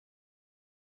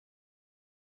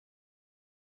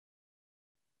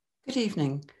Good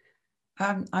evening.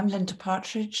 I'm Linda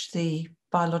Partridge, the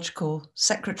Biological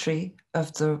Secretary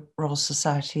of the Royal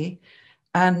Society,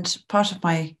 and part of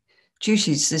my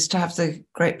duties is to have the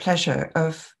great pleasure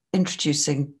of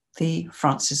introducing the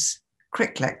Francis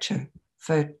Crick Lecture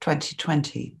for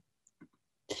 2020.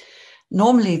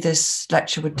 Normally this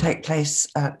lecture would take place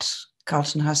at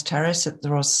Carlton House Terrace at the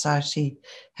Royal Society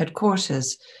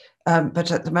headquarters,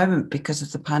 but at the moment, because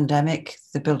of the pandemic,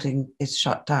 the building is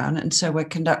shut down, and so we're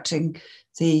conducting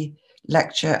the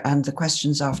lecture and the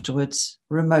questions afterwards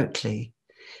remotely.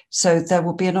 So there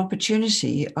will be an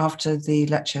opportunity after the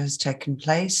lecture has taken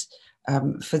place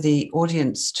for the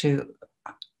audience to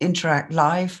interact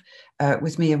live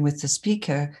with me and with the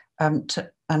speaker,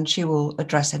 and she will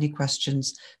address any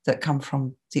questions that come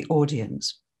from the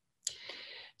audience.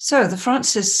 So the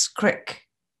Francis Crick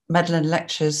Medal and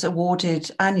Lectures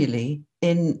awarded annually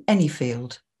in any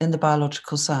field in the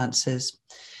biological sciences.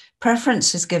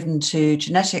 Preference is given to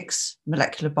genetics,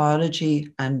 molecular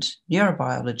biology, and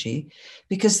neurobiology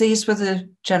because these were the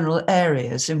general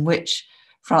areas in which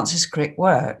Francis Crick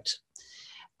worked.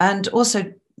 And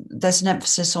also there's an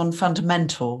emphasis on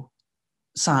fundamental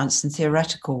science and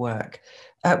theoretical work,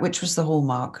 which was the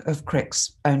hallmark of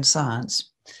Crick's own science.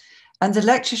 And the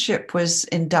lectureship was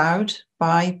endowed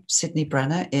by Sidney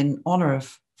Brenner in honour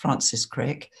of Francis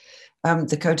Crick,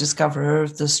 the co-discoverer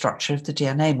of the structure of the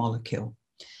DNA molecule.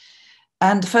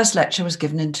 And the first lecture was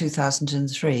given in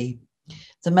 2003.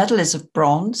 The medal is of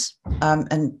bronze,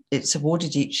 and it's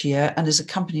awarded each year and is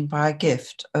accompanied by a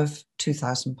gift of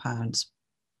 £2,000.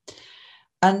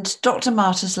 And Dr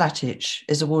Marta Zlatic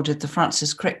is awarded the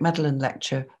Francis Crick Medal and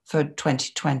Lecture for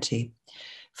 2020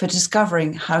 for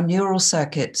discovering how neural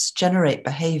circuits generate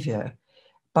behaviour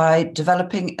by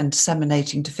developing and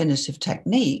disseminating definitive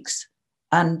techniques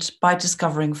and by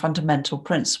discovering fundamental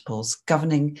principles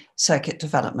governing circuit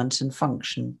development and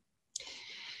function.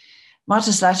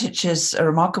 Marta Zlatic is a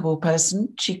remarkable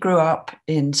person. She grew up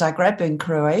in Zagreb in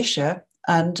Croatia,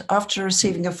 and after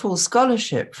receiving a full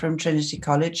scholarship from Trinity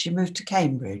College, she moved to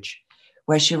Cambridge,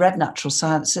 where she read natural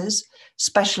sciences,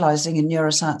 specialising in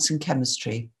neuroscience and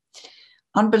chemistry.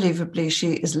 Unbelievably,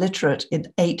 she is literate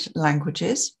in 8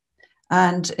 languages,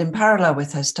 and in parallel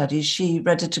with her studies, she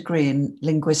read a degree in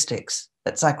linguistics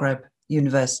at Zagreb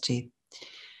University.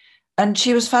 And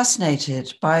she was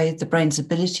fascinated by the brain's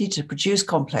ability to produce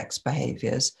complex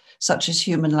behaviours, such as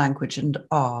human language and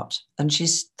art, and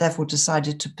she's therefore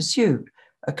decided to pursue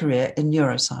a career in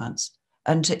neuroscience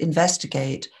and to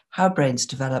investigate how brains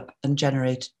develop and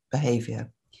generate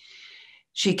behaviour.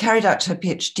 She carried out her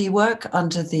PhD work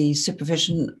under the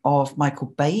supervision of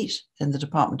Michael Bate in the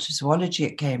Department of Zoology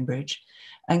at Cambridge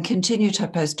and continued her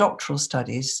postdoctoral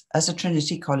studies as a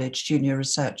Trinity College Junior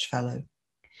Research Fellow.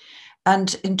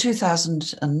 And in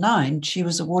 2009, she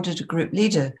was awarded a group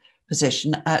leader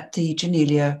position at the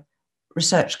Genelia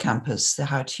Research Campus, the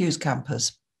Howard Hughes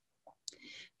campus,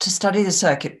 to study the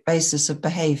circuit basis of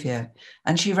behaviour,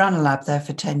 and she ran a lab there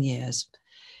for 10 years.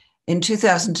 In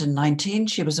 2019,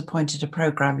 she was appointed a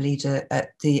programme leader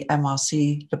at the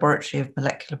MRC Laboratory of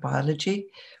Molecular Biology,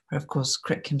 where of course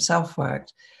Crick himself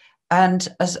worked, and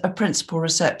as a principal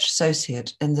research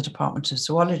associate in the Department of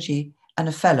Zoology and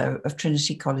a fellow of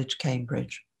Trinity College,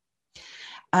 Cambridge.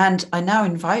 And I now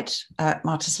invite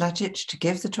Marta Zlatic to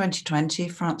give the 2020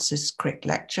 Francis Crick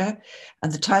Lecture,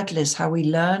 and the title is How We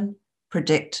Learn,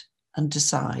 Predict and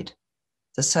Decide,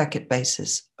 the Circuit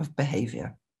Basis of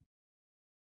Behaviour.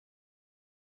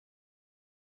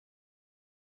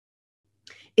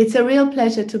 It's a real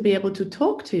pleasure to be able to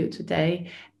talk to you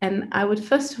today, and I would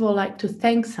first of all like to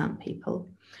thank some people.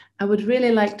 I would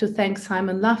really like to thank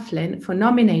Simon Laughlin for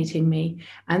nominating me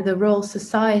and the Royal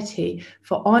Society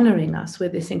for honouring us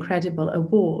with this incredible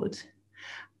award.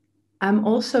 I'm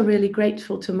also really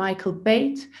grateful to Michael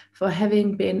Bate for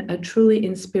having been a truly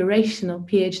inspirational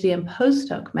PhD and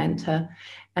postdoc mentor,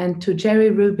 and to Jerry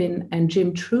Rubin and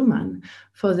Jim Truman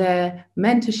for their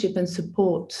mentorship and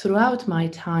support throughout my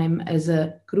time as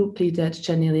a group leader at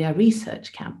Genelia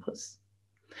Research Campus.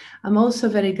 I'm also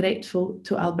very grateful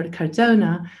to Albert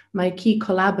Cardona, my key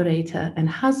collaborator and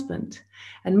husband,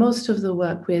 and most of the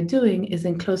work we're doing is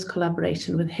in close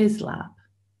collaboration with his lab.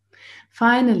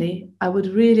 Finally, I would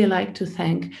really like to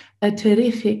thank a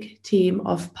terrific team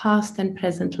of past and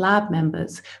present lab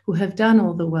members who have done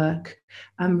all the work.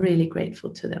 I'm really grateful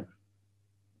to them.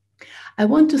 I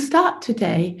want to start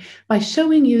today by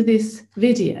showing you this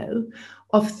video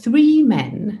of 3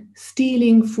 men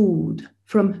stealing food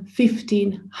from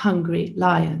 15 hungry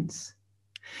lions.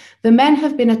 The men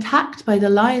have been attacked by the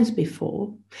lions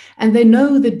before, and they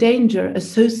know the danger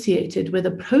associated with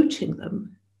approaching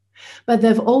them. But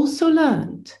they've also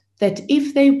learned that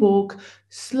if they walk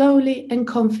slowly and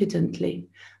confidently,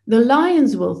 the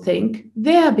lions will think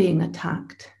they are being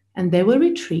attacked and they will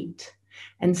retreat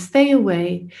and stay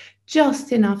away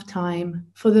just enough time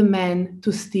for the men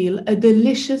to steal a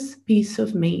delicious piece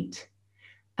of meat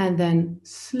and then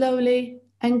slowly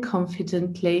and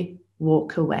confidently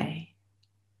walk away.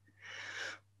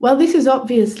 While this is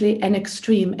obviously an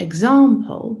extreme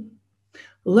example,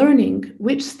 learning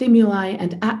which stimuli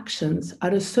and actions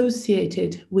are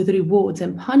associated with rewards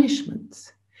and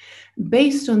punishments,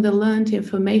 based on the learned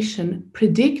information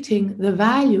predicting the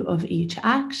value of each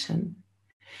action,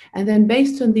 and then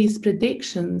based on these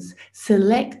predictions,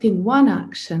 selecting one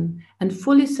action and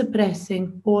fully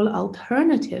suppressing all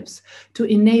alternatives to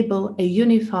enable a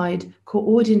unified,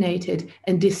 coordinated,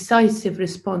 and decisive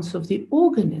response of the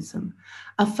organism,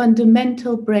 are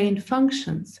fundamental brain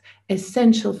functions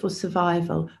essential for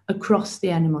survival across the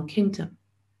animal kingdom.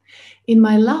 In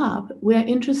my lab, we are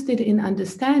interested in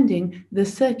understanding the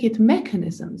circuit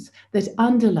mechanisms that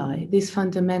underlie these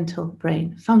fundamental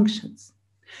brain functions.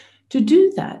 To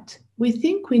do that, we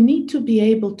think we need to be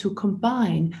able to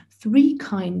combine three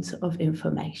kinds of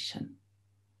information.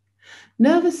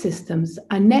 Nervous systems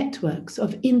are networks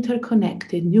of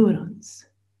interconnected neurons.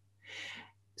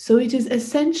 So it is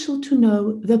essential to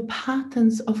know the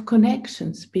patterns of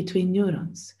connections between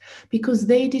neurons because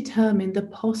they determine the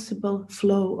possible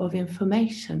flow of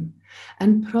information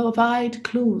and provide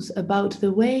clues about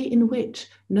the way in which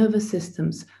nervous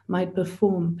systems might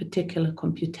perform particular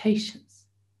computations.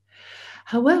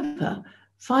 However,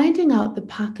 finding out the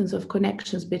patterns of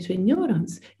connections between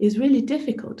neurons is really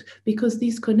difficult because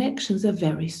these connections are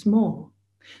very small.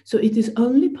 So it is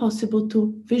only possible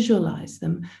to visualize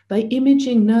them by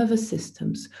imaging nervous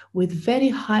systems with very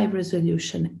high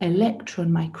resolution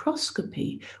electron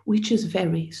microscopy, which is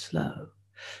very slow.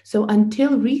 So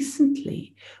until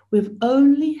recently, we've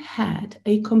only had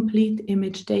a complete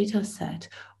image data set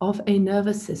of a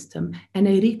nervous system and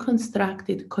a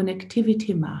reconstructed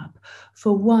connectivity map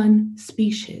for one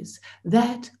species,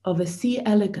 that of a C.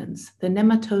 elegans, the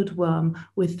nematode worm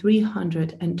with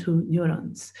 302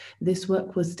 neurons. This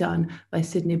work was done by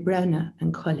Sidney Browner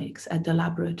and colleagues at the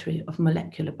Laboratory of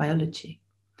Molecular Biology.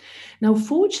 Now,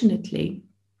 fortunately,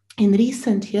 in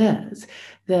recent years,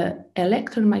 the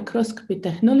electron microscopy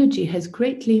technology has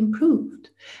greatly improved,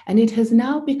 and it has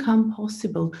now become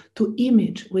possible to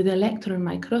image with electron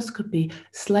microscopy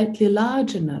slightly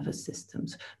larger nervous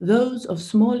systems, those of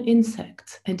small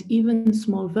insects and even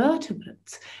small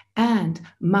vertebrates, and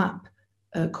map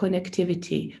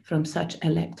connectivity from such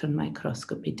electron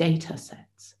microscopy data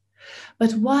sets.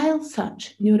 But while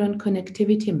such neuron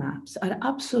connectivity maps are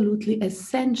absolutely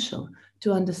essential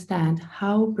to understand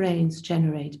how brains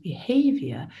generate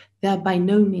behavior, they are by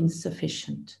no means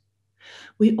sufficient.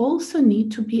 We also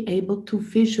need to be able to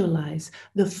visualize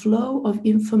the flow of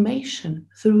information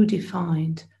through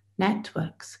defined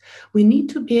networks. We need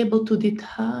to be able to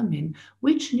determine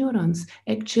which neurons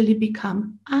actually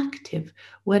become active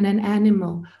when an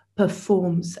animal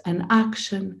performs an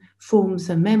action, forms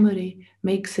a memory,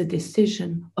 makes a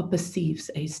decision, or perceives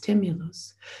a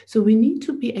stimulus. So we need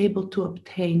to be able to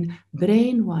obtain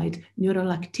brain-wide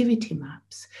neural activity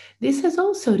maps. This has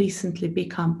also recently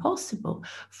become possible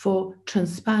for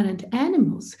transparent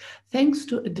animals, thanks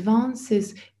to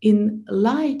advances in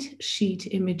light sheet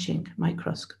imaging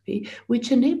microscopy,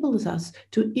 which enables us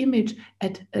to image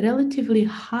at relatively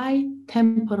high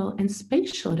temporal and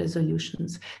spatial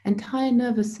resolutions entire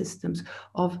nervous systems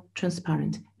of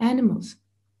transparent animals.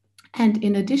 And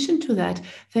in addition to that,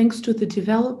 thanks to the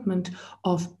development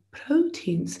of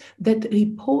proteins that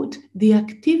report the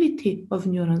activity of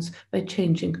neurons by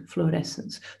changing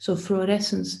fluorescence. So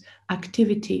fluorescence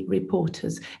activity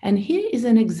reporters. And here is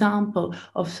an example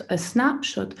of a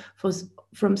snapshot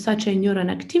from such a neuron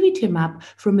activity map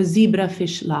from a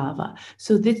zebrafish larva.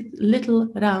 So these little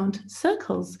round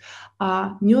circles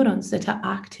are neurons that are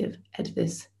active at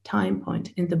this time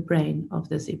point in the brain of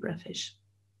the zebrafish.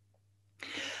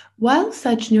 While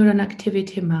such neuron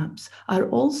activity maps are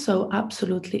also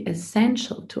absolutely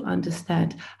essential to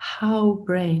understand how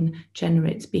brain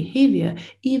generates behavior,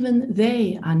 even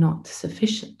they are not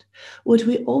sufficient. What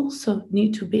we also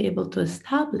need to be able to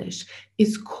establish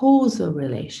is causal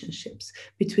relationships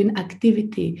between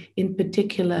activity in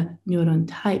particular neuron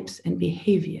types and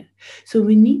behavior. So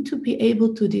we need to be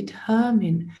able to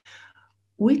determine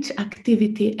which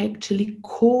activity actually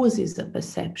causes a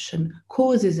perception,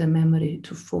 causes a memory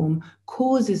to form,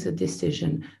 causes a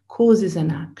decision, causes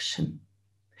an action.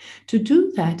 To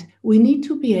do that, we need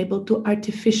to be able to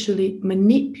artificially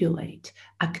manipulate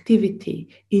activity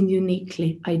in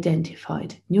uniquely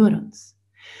identified neurons.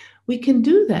 We can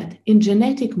do that in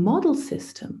genetic model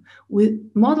systems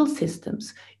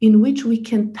in which we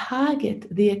can target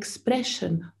the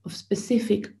expression of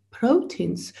specific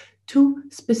proteins to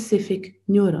specific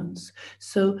neurons.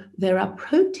 So there are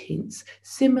proteins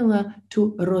similar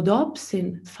to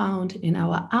rhodopsin found in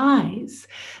our eyes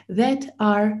that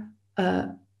are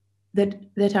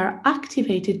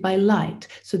activated by light.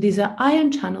 So these are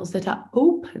ion channels that are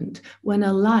opened when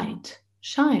a light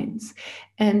shines.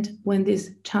 And when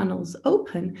these channels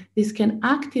open, this can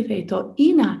activate or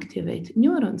inactivate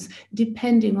neurons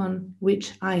depending on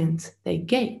which ions they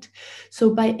get. So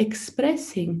by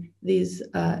expressing these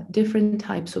different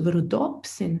types of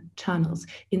rhodopsin channels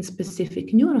in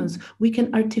specific neurons, we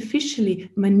can artificially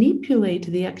manipulate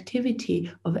the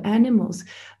activity of animals,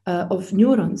 of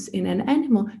neurons in an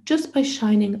animal, just by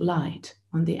shining light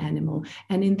on the animal,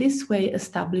 and in this way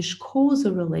establish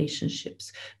causal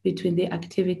relationships between the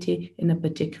activity in a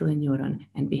particular neuron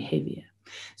and behavior.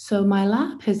 So my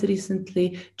lab has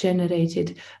recently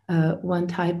generated one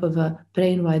type of a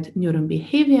brain-wide neuron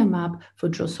behavior map for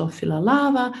Drosophila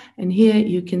larva, and here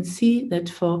you can see that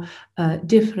for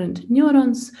different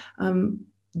neurons,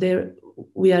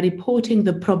 we are reporting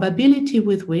the probability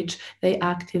with which they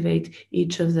activate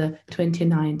each of the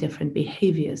 29 different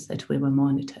behaviors that we were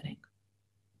monitoring.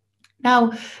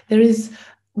 Now, there is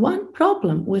one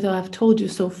problem with what I've told you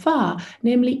so far,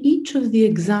 namely each of the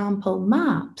example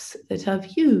maps that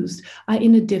I've used are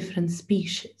in a different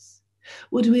species.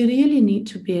 What we really need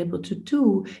to be able to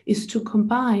do is to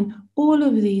combine all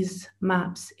of these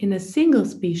maps in a single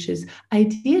species,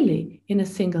 ideally in a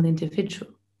single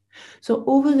individual. So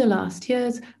over the last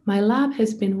years, my lab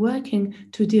has been working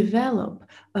to develop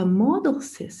a model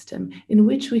system in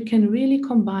which we can really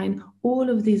combine all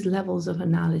of these levels of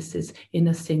analysis in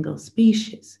a single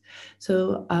species.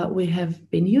 So we have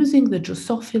been using the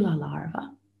Drosophila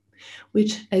larva,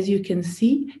 which, as you can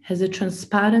see, has a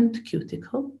transparent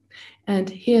cuticle. And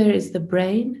here is the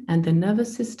brain and the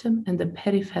nervous system and the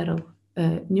peripheral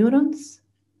neurons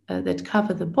that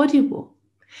cover the body wall.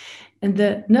 And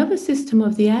the nervous system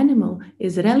of the animal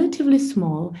is relatively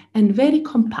small and very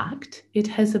compact. It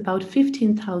has about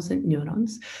 15,000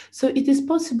 neurons. So it is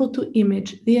possible to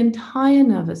image the entire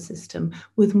nervous system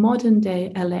with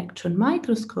modern-day electron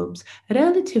microscopes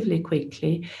relatively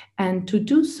quickly, and to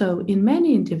do so in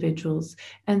many individuals,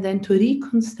 and then to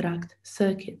reconstruct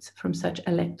circuits from such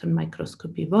electron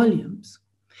microscopy volumes.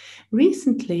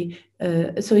 Recently,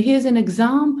 so here's an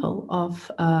example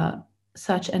of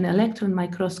such an electron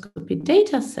microscopy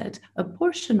data set, a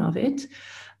portion of it,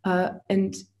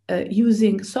 and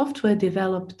using software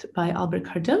developed by Albert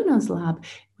Cardona's lab,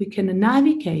 we can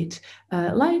navigate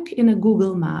like in a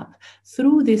Google map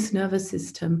through this nervous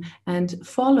system and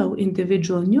follow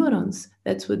individual neurons.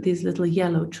 That's what these little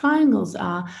yellow triangles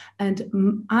are,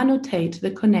 and annotate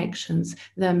the connections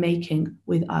they're making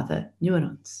with other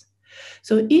neurons.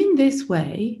 So in this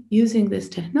way, using this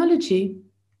technology,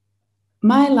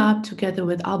 my lab, together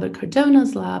with Albert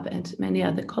Cardona's lab and many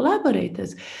other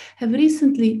collaborators, have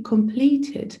recently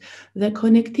completed the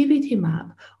connectivity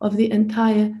map of the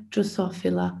entire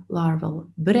Drosophila larval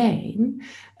brain.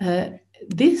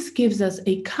 This gives us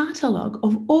a catalog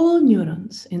of all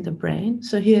neurons in the brain.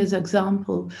 So here's an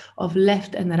example of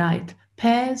left and right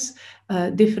pairs,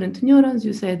 different neurons.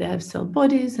 You say they have cell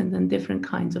bodies and then different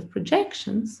kinds of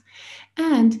projections.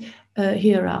 And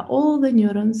here are all the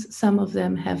neurons. Some of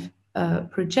them have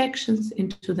projections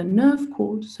into the nerve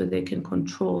cord, so they can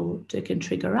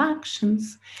trigger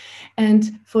actions.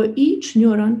 And for each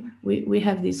neuron, we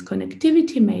have this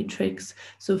connectivity matrix.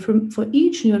 So for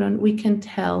each neuron, we can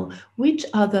tell which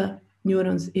other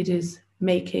neurons it is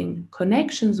making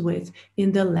connections with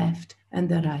in the left and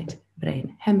the right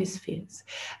brain hemispheres.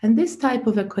 And this type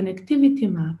of a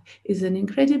connectivity map is an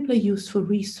incredibly useful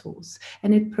resource,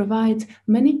 and it provides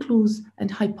many clues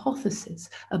and hypotheses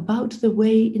about the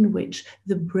way in which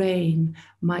the brain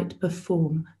might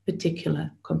perform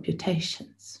particular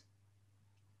computations.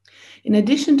 In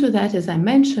addition to that, as I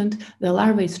mentioned, the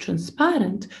larva is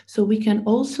transparent, so we can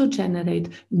also generate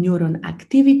neuron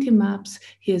activity maps.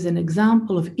 Here's an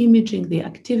example of imaging the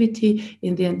activity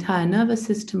in the entire nervous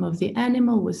system of the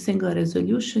animal with single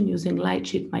resolution using light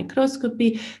sheet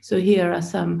microscopy. So here are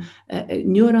some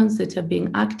neurons that are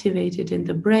being activated in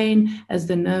the brain as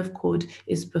the nerve cord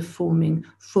is performing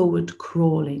forward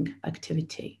crawling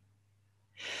activity.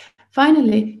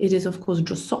 Finally, it is, of course,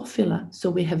 Drosophila. So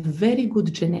we have very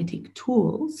good genetic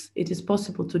tools. It is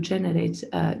possible to generate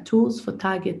tools for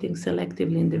targeting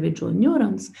selectively individual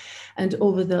neurons. And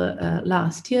over the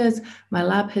last years, my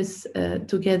lab has,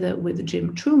 together with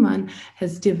Jim Truman,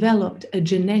 has developed a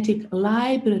genetic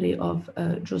library of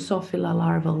Drosophila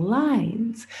larval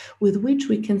lines with which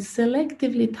we can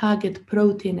selectively target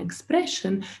protein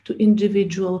expression to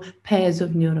individual pairs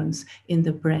of neurons in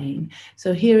the brain.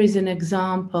 So here is an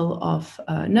example of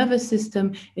a nervous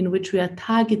system in which we are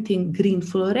targeting green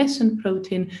fluorescent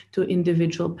protein to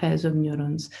individual pairs of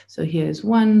neurons. So here's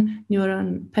one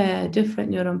neuron pair,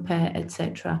 different neuron pair,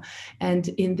 etc. And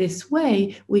in this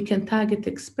way, we can target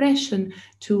expression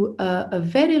to a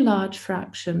very large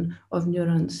fraction of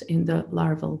neurons in the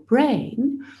larval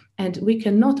brain. And we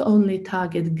can not only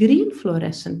target green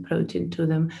fluorescent protein to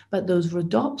them, but those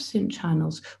rhodopsin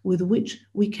channels with which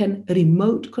we can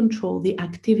remote control the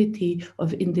activity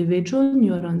of individual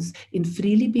neurons in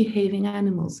freely behaving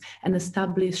animals and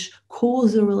establish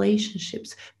causal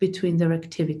relationships between their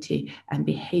activity and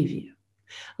behavior.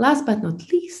 Last but not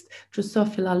least,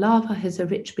 Drosophila larva has a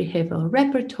rich behavioral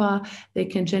repertoire. They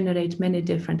can generate many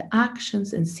different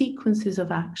actions and sequences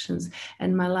of actions.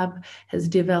 And my lab has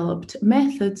developed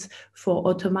methods for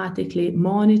automatically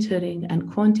monitoring and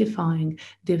quantifying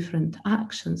different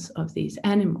actions of these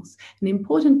animals. And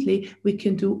importantly, we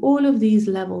can do all of these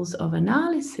levels of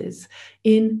analysis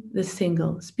in the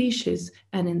single species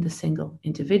and in the single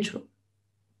individual.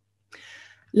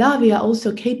 Larvae are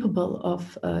also capable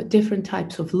of different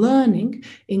types of learning,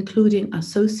 including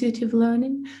associative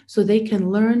learning, so they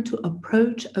can learn to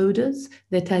approach odors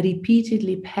that are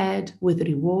repeatedly paired with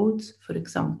rewards, for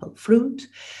example, fruit.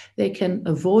 They can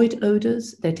avoid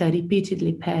odors that are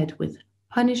repeatedly paired with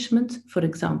punishment, for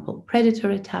example, predator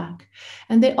attack,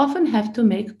 and they often have to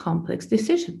make complex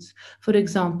decisions, for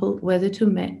example, whether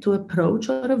to approach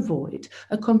or avoid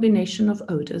a combination of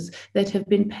odors that have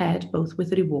been paired both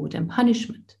with reward and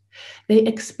punishment. They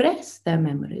express their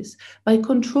memories by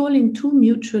controlling two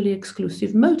mutually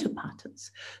exclusive motor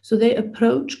patterns. So they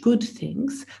approach good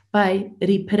things by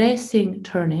repressing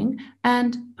turning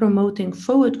and promoting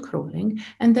forward crawling,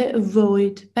 and they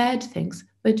avoid bad things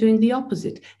by doing the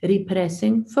opposite,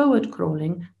 repressing forward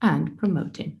crawling and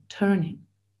promoting turning.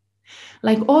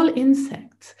 Like all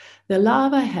insects, the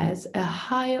larva has a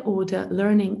higher order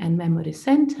learning and memory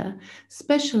center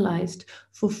specialized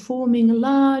for forming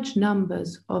large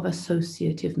numbers of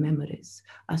associative memories,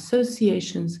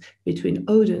 associations between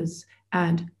odors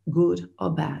and good or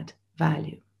bad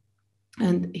value.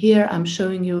 And here I'm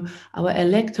showing you our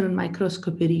electron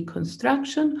microscopy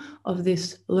reconstruction of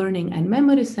this learning and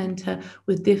memory center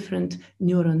with different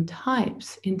neuron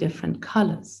types in different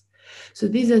colors. So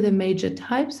these are the major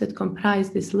types that comprise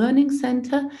this learning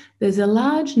center. There's a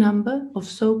large number of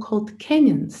so-called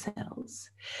Kenyan cells.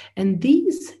 And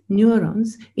these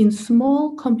neurons in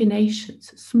small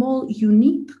combinations, small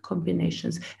unique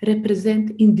combinations,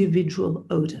 represent individual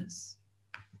odors.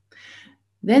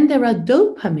 Then there are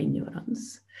dopamine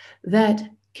neurons that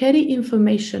carry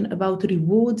information about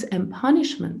rewards and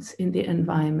punishments in the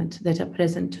environment that are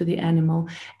present to the animal,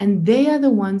 and they are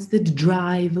the ones that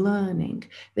drive learning.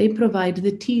 They provide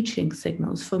the teaching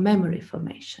signals for memory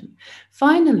formation.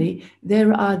 Finally,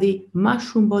 there are the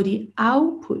mushroom body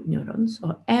output neurons,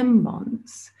 or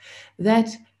M-bonds, that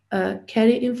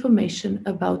carry information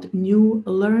about new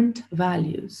learned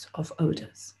values of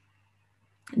odors.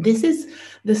 This is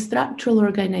the structural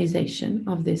organization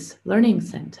of this learning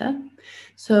center.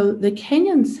 So the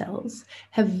Kenyan cells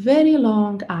have very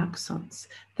long axons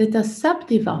that are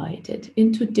subdivided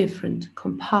into different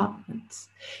compartments.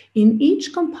 In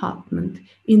each compartment,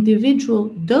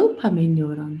 individual dopamine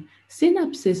neuron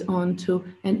synapses onto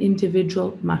an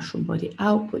individual mushroom body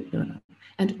output neuron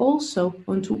and also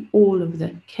onto all of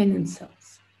the Kenyan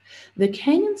cells. The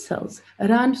Kenyan cells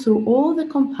run through all the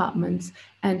compartments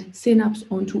and synapse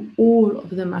onto all of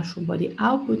the mushroom body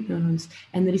output neurons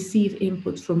and receive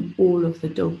input from all of the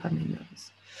dopamine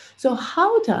neurons. So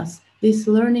how does this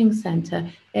learning center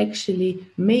actually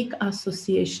make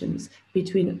associations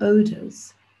between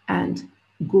odors and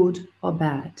good or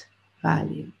bad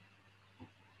value?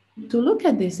 To look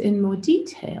at this in more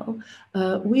detail,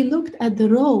 we looked at the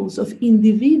roles of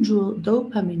individual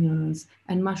dopamine neurons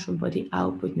and mushroom body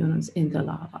output neurons in the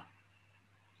larva.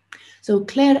 So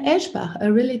Claire Eschbach,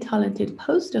 a really talented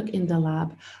postdoc in the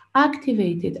lab,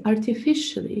 activated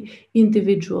artificially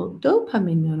individual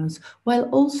dopamine neurons while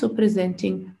also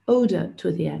presenting odor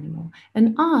to the animal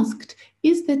and asked,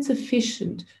 is that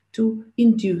sufficient to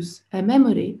induce a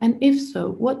memory, and if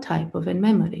so, what type of a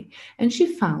memory. And she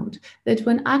found that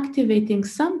when activating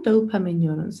some dopamine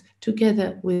neurons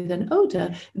together with an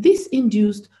odor, this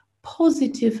induced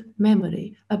positive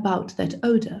memory about that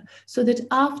odor, so that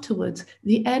afterwards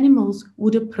the animals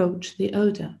would approach the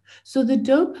odor. So the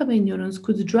dopamine neurons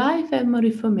could drive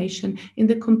memory formation in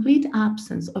the complete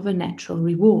absence of a natural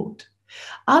reward.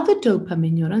 Other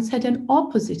dopamine neurons had an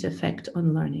opposite effect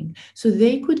on learning, so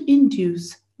they could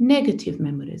induce negative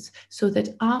memories, so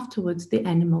that afterwards the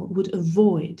animal would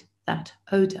avoid that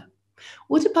odor.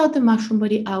 What about the mushroom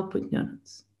body output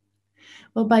neurons?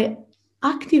 Well, by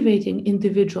activating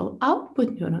individual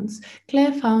output neurons,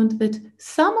 Claire found that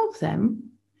some of them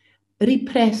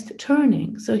repressed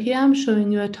turning. So here I'm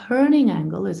showing you a turning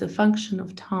angle as a function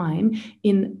of time.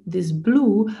 In this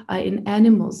blue are in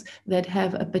animals that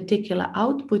have a particular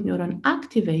output neuron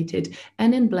activated,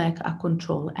 and in black are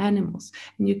control animals.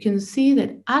 And you can see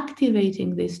that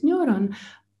activating this neuron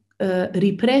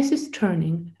represses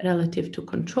turning relative to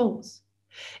controls.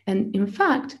 And in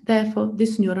fact, therefore,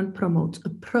 this neuron promotes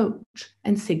approach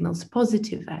and signals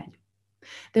positive value.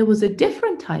 There was a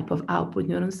different type of output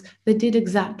neurons that did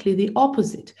exactly the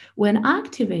opposite. When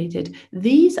activated,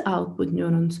 these output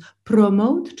neurons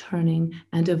promote turning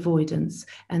and avoidance,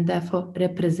 and therefore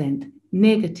represent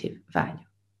negative value.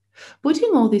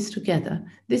 Putting all this together,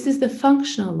 this is the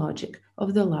functional logic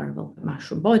of the larval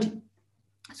mushroom body.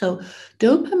 So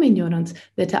dopamine neurons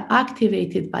that are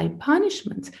activated by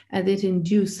punishments and that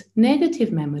induce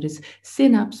negative memories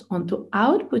synapse onto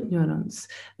output neurons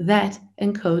that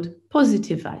encode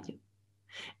positive value.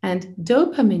 And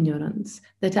dopamine neurons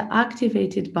that are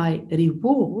activated by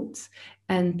rewards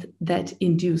and that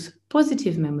induce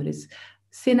positive memories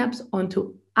synapse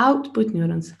onto output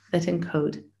neurons that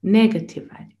encode negative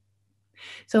value.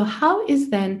 So how is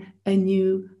then a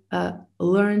new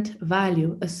learned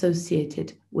value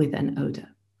associated with an odor?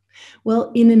 Well,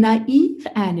 in naive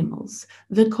animals,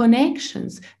 the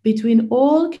connections between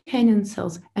all canyon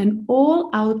cells and all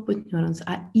output neurons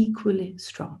are equally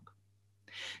strong.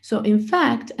 So in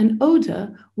fact, an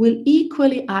odor will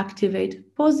equally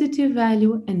activate positive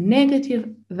value and negative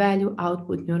value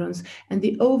output neurons, and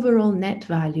the overall net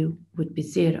value would be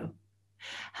 0.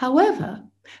 However,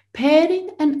 pairing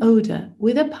an odor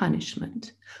with a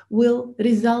punishment will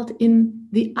result in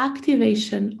the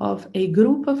activation of a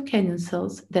group of canyon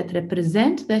cells that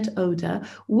represent that odor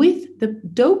with the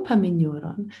dopamine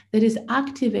neuron that is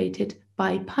activated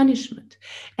by punishment.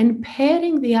 And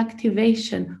pairing the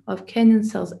activation of canyon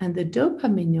cells and the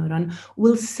dopamine neuron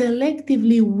will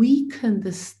selectively weaken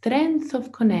the strength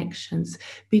of connections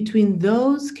between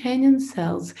those canyon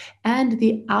cells and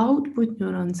the output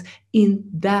neurons in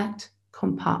that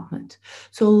compartment.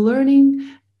 So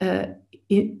learning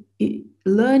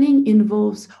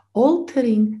involves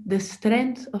altering the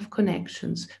strength of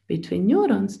connections between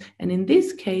neurons, and in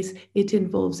this case, it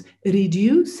involves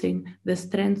reducing the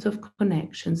strength of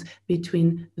connections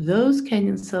between those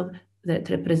canyon cells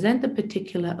that represent a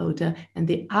particular odor and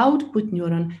the output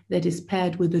neuron that is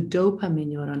paired with the dopamine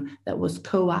neuron that was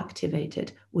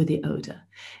co-activated with the odor.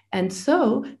 And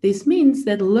so this means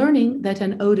that learning that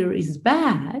an odor is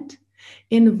bad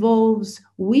involves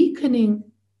weakening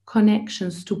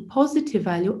connections to positive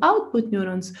value output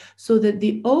neurons, so that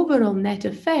the overall net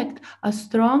effect are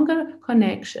stronger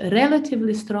connection,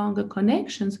 relatively stronger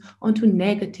connections onto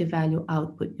negative value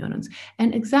output neurons.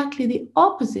 And exactly the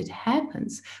opposite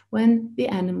happens when the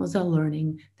animals are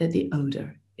learning that the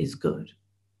odor is good.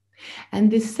 And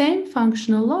this same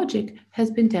functional logic has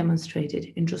been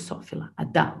demonstrated in Drosophila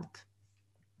adult.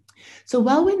 So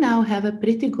while we now have a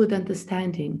pretty good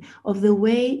understanding of the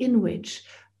way in which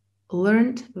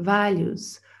learned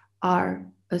values are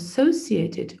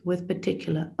associated with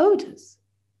particular odors,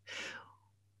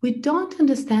 we don't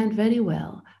understand very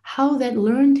well how that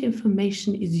learned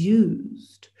information is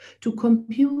used to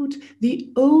compute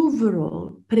the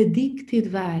overall predicted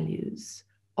values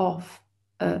of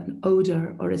an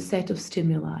odor or a set of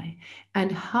stimuli,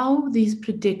 and how these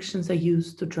predictions are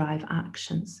used to drive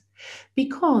actions.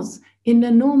 Because in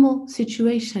a normal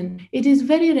situation, it is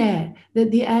very rare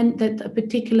that a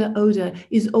particular odor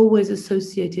is always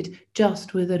associated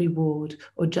just with a reward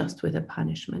or just with a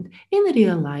punishment. In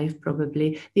real life,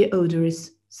 probably, the odor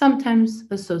is sometimes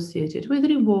associated with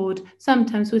reward,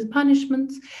 sometimes with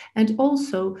punishments, and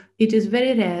also it is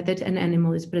very rare that an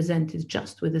animal is presented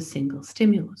just with a single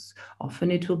stimulus.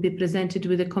 Often it will be presented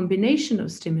with a combination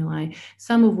of stimuli,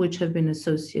 some of which have been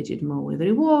associated more with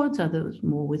rewards, others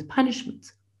more with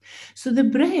punishments. So the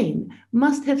brain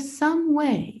must have some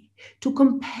way to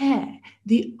compare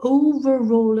the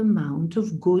overall amount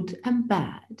of good and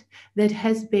bad that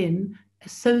has been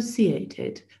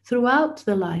associated throughout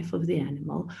the life of the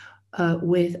animal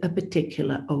with a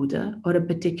particular odor or a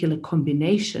particular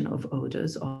combination of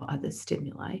odors or other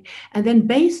stimuli. And then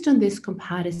based on this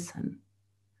comparison,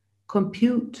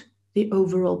 compute the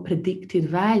overall predicted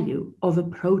value of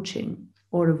approaching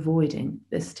or avoiding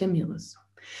the stimulus.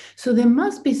 So there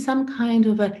must be some kind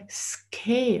of a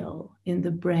scale in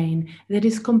the brain that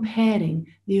is comparing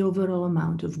the overall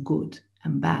amount of good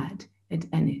and bad at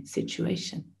any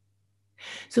situation.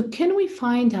 So can we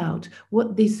find out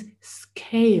what these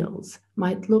scales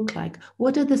might look like?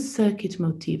 What are the circuit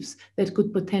motifs that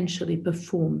could potentially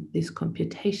perform these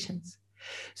computations?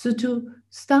 So to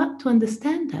start to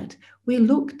understand that, we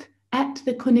looked at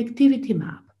the connectivity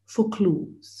map for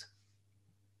clues.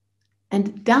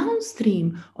 And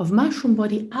downstream of mushroom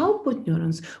body output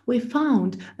neurons, we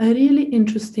found a really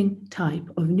interesting type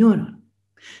of neuron.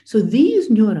 So these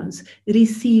neurons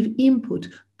receive input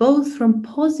both from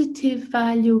positive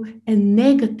value and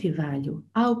negative value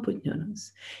output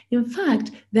neurons. In fact,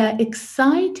 they're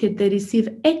excited, they receive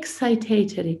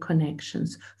excitatory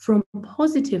connections from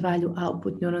positive value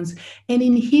output neurons and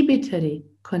inhibitory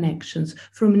connections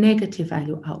from negative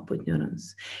value output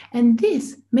neurons. And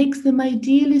this makes them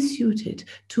ideally suited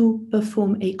to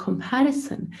perform a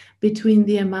comparison between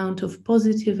the amount of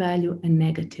positive value and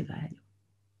negative value.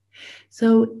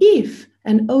 So if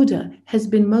an odor has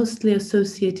been mostly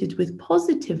associated with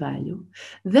positive value,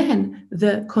 then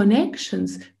the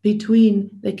connections between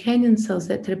the canyon cells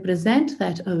that represent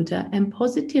that odor and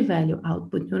positive value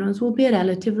output neurons will be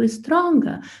relatively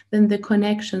stronger than the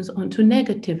connections onto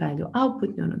negative value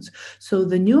output neurons. So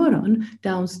the neuron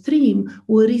downstream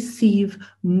will receive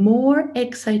more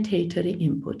excitatory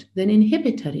input than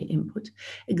inhibitory input.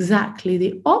 Exactly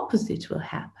the opposite will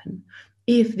happen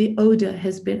if the odor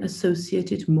has been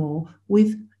associated more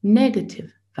with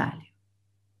negative value.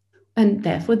 And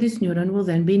therefore, this neuron will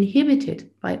then be inhibited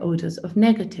by odors of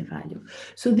negative value.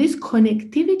 So this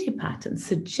connectivity pattern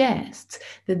suggests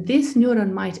that this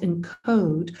neuron might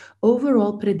encode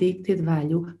overall predicted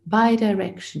value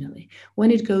bidirectionally.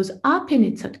 When it goes up in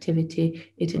its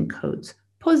activity, it encodes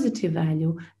positive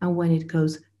value, and when it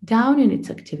goes down in its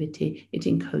activity, it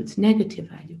encodes negative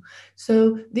value.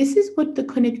 So this is what the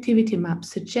connectivity map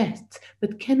suggests,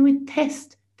 but can we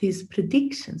test these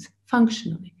predictions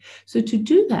functionally? So to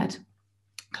do that,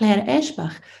 Claire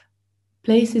Eschbach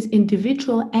places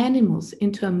individual animals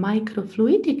into a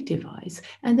microfluidic device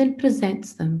and then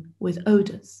presents them with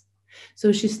odors.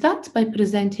 So she starts by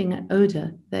presenting an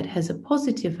odor that has a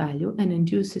positive value and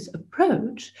induces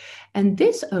approach, and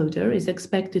this odor is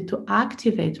expected to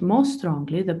activate more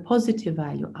strongly the positive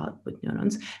value output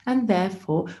neurons, and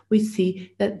therefore we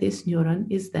see that this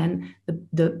neuron is then,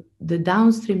 the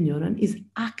downstream neuron is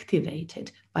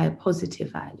activated by a positive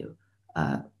value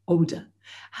odor.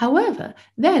 However,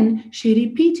 then she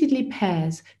repeatedly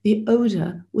pairs the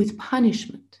odor with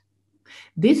punishment.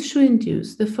 This should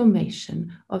induce the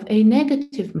formation of a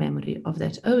negative memory of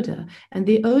that odor, and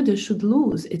the odor should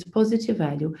lose its positive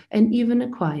value and even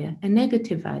acquire a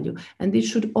negative value, and this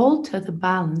should alter the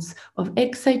balance of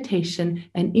excitation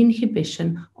and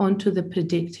inhibition onto the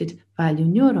predicted value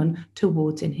neuron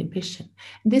towards inhibition.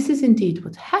 This is indeed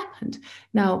what happened.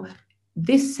 Now,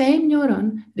 this same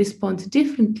neuron responds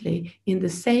differently in the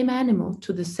same animal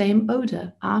to the same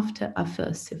odor after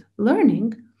aversive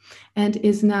learning, and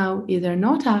is now either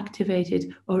not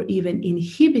activated or even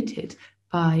inhibited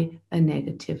by a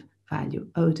negative value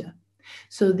odor.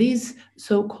 So these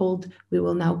so-called, we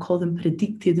will now call them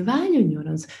predicted value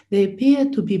neurons, they appear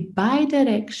to be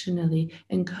bidirectionally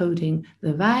encoding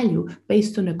the value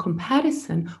based on a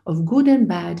comparison of good and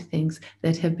bad things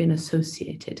that have been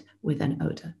associated with an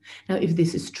odor. Now, if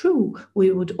this is true,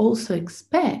 we would also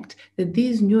expect that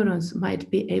these neurons might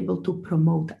be able to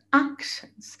promote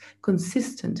actions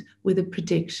consistent with the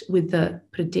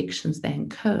predictions they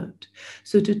encode.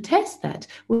 So to test that,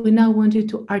 we now wanted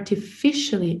to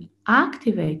artificially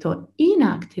activate or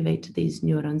inactivate these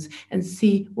neurons and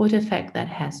see what effect that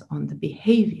has on the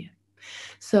behavior.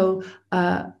 So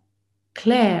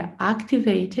Claire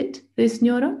activated this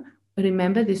neuron.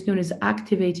 Remember, this neuron is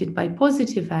activated by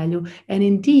positive value, and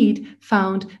indeed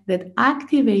found that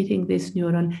activating this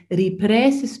neuron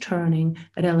represses turning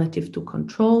relative to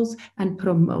controls and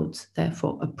promotes,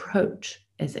 therefore, approach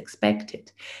as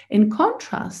expected. In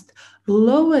contrast,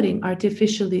 lowering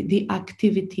artificially the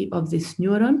activity of this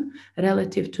neuron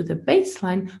relative to the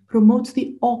baseline promotes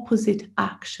the opposite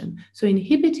action. So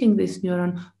inhibiting this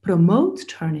neuron promotes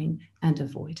turning and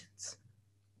avoidance.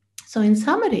 So in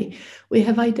summary, we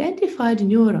have identified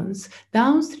neurons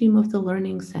downstream of the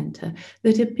learning center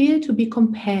that appear to be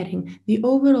comparing the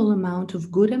overall amount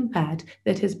of good and bad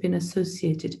that has been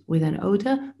associated with an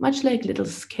odor, much like little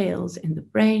scales in the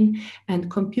brain,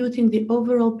 and computing the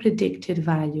overall predicted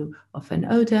value of an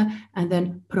odor, and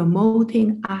then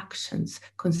promoting actions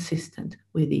consistent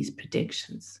with these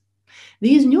predictions.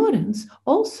 These neurons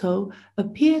also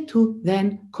appear to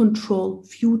then control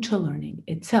future learning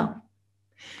itself.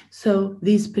 So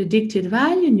these predicted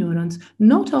value neurons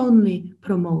not only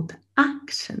promote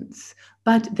actions,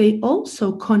 but they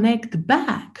also connect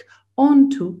back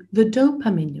onto the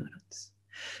dopamine neurons.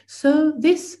 So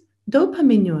this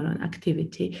dopamine neuron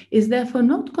activity is therefore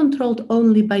not controlled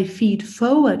only by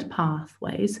feed-forward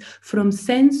pathways from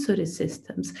sensory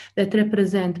systems that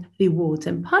represent rewards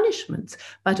and punishments,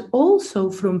 but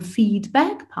also from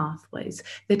feedback pathways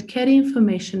that carry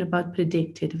information about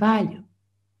predicted value.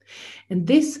 And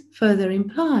this further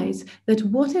implies that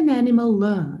what an animal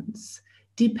learns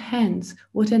depends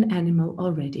what an animal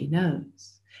already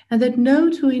knows, and that no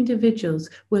two individuals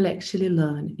will actually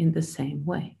learn in the same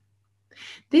way.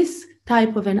 This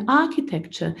type of an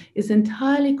architecture is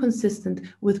entirely consistent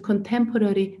with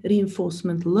contemporary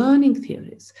reinforcement learning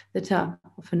theories that are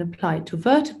often applied to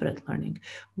vertebrate learning,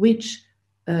 which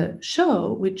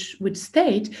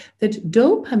state that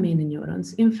dopamine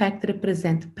neurons in fact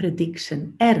represent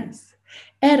prediction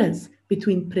errors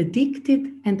between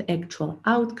predicted and actual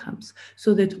outcomes,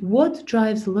 so that what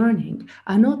drives learning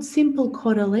are not simple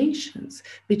correlations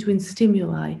between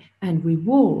stimuli and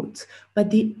rewards, but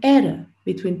the error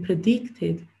between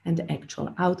predicted and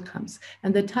actual outcomes.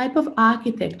 And the type of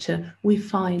architecture we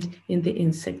find in the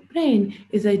insect brain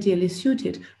is ideally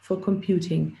suited for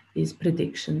computing these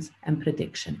predictions and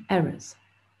prediction errors.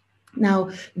 Now,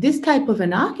 this type of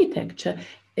an architecture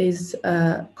is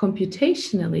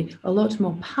computationally a lot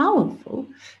more powerful.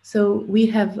 So we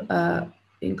have,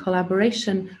 in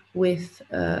collaboration with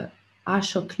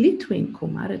Ashok Litwin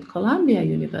Kumar at Columbia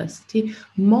University,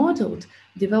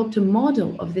 developed a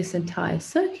model of this entire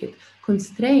circuit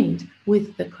constrained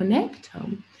with the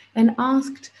connectome, and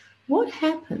asked what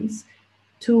happens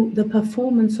to the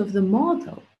performance of the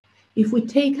model if we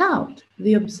take out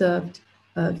the observed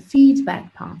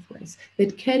feedback pathways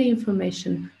that carry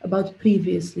information about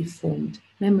previously formed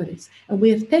memories. And we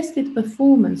have tested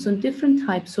performance on different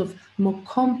types of more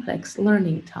complex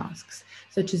learning tasks,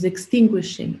 such as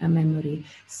extinguishing a memory,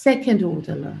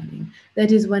 second-order learning.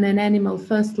 That is when an animal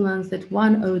first learns that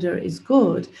one odor is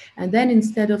good, and then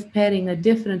instead of pairing a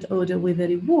different odor with a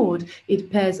reward,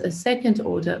 it pairs a second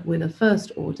order with a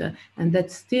first order, and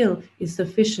that still is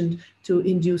sufficient to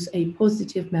induce a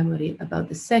positive memory about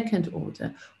the second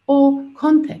order, or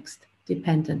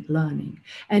context-dependent learning.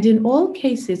 And in all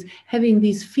cases, having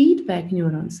these feedback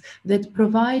neurons that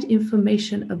provide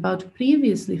information about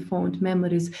previously formed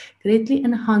memories greatly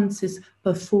enhances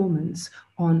performance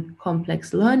on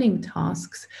complex learning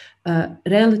tasks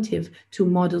relative to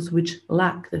models which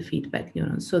lack the feedback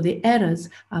neurons. So the errors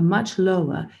are much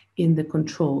lower in the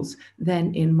controls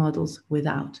than in models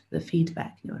without the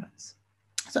feedback neurons.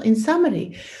 So in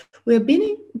summary, we're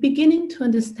beginning to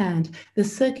understand the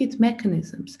circuit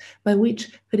mechanisms by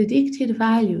which predicted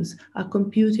values are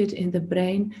computed in the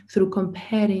brain through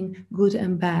comparing good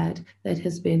and bad that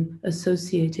has been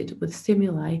associated with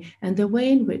stimuli, and the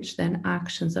way in which then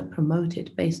actions are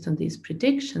promoted based on these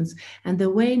predictions, and the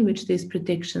way in which these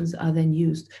predictions are then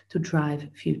used to drive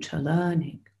future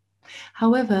learning.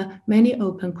 However, many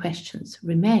open questions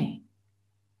remain.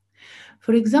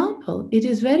 For example, it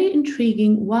is very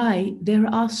intriguing why there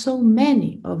are so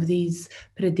many of these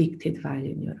predicted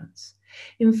value neurons.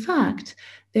 In fact,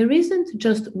 there isn't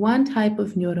just one type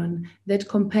of neuron that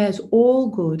compares all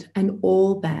good and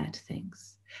all bad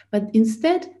things, but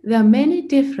instead there are many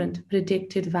different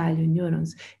predicted value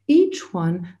neurons, each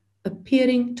one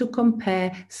appearing to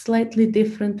compare slightly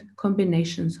different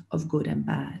combinations of good and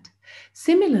bad.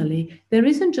 Similarly, there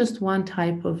isn't just one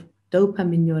type of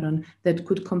dopamine neuron that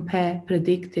could compare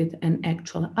predicted and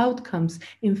actual outcomes.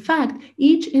 In fact,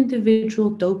 each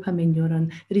individual dopamine neuron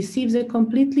receives a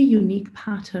completely unique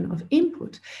pattern of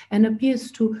input and appears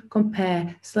to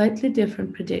compare slightly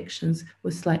different predictions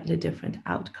with slightly different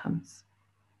outcomes.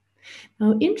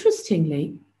 Now,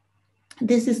 interestingly,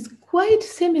 this is quite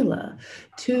similar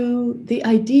to the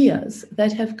ideas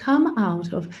that have come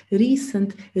out of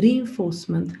recent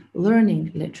reinforcement learning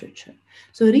literature.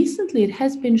 So recently it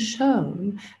has been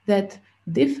shown that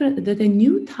a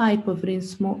new type of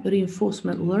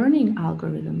reinforcement learning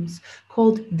algorithms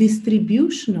called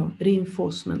distributional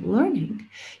reinforcement learning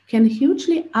can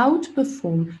hugely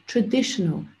outperform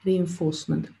traditional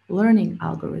reinforcement learning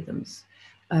algorithms.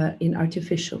 in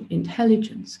artificial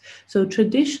intelligence. So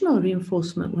traditional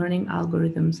reinforcement learning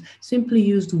algorithms simply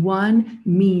used one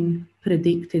mean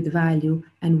predicted value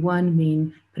and one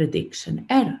mean prediction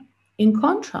error. In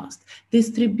contrast,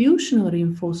 distributional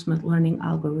reinforcement learning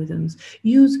algorithms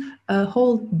use a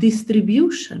whole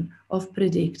distribution of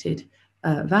predicted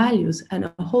values and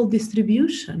a whole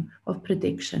distribution of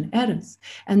prediction errors.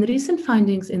 And recent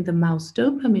findings in the mouse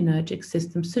dopaminergic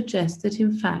system suggest that,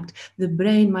 in fact, the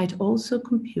brain might also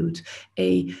compute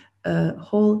a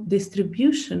whole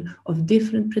distribution of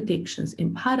different predictions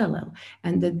in parallel,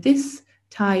 and that this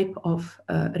type of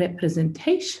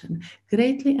representation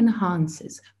greatly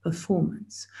enhances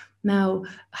performance. Now,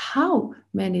 how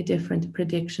many different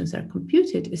predictions are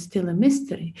computed is still a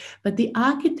mystery, but the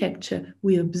architecture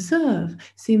we observe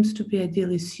seems to be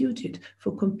ideally suited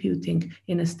for computing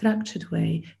in a structured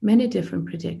way many different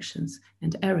predictions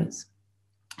and errors.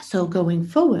 So going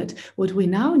forward, what we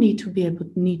now need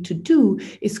to do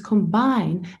is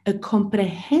combine a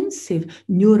comprehensive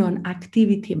neuron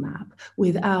activity map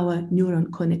with our neuron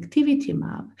connectivity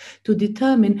map to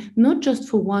determine not just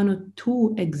for one or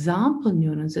two example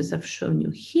neurons, as I've shown you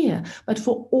here, but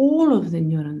for all of the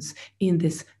neurons in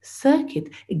this circuit,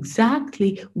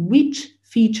 exactly which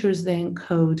features they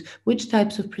encode, which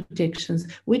types of predictions,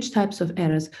 which types of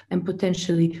errors, and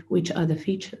potentially which other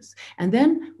features. And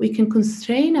then we can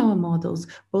constrain our models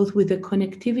both with the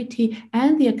connectivity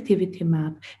and the activity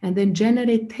map, and then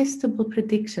generate testable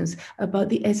predictions about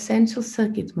the essential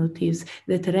circuit motifs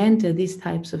that render these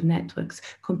types of networks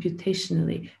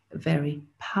computationally very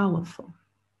powerful.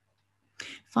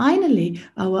 Finally,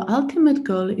 our ultimate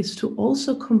goal is to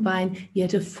also combine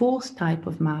yet a fourth type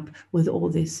of map with all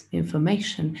this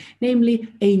information, namely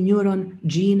a neuron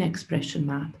gene expression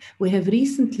map. We have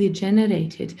recently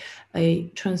generated a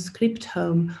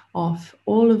transcriptome of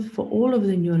for all of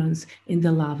the neurons in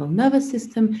the larval nervous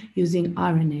system using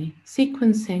RNA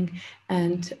sequencing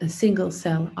and a single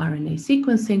cell RNA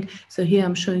sequencing. So here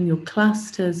I'm showing you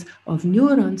clusters of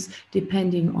neurons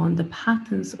depending on the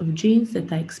patterns of genes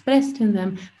that are expressed in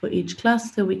them. For each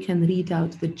cluster, we can read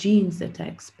out the genes that are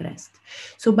expressed.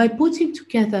 So by putting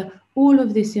together all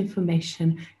of this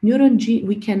information,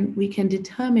 we can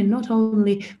determine not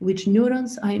only which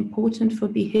neurons are important for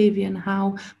behavior and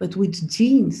how, but which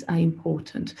genes are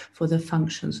important for the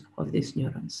functions of these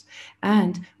neurons.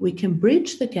 And we can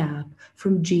bridge the gap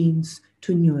from genes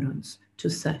to neurons to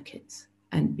circuits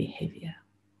and behavior.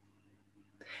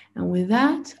 And with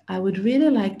that, I would really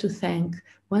like to thank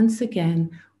once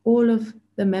again all of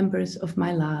the members of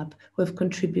my lab who have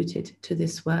contributed to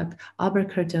this work,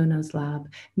 Albert Cardona's lab,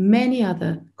 many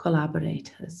other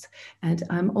collaborators. And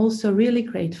I'm also really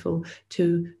grateful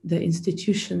to the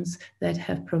institutions that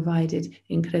have provided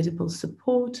incredible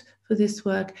support for this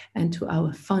work and to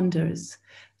our funders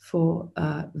for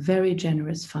very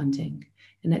generous funding.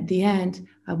 And at the end,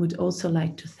 I would also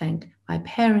like to thank my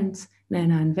parents,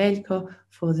 Nena and Veljko,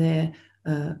 for their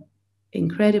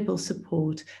incredible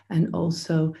support, and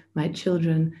also my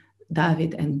children,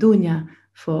 David and Dunja,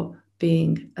 for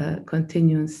being a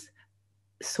continuous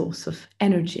source of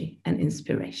energy and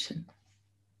inspiration.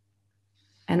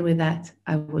 And with that,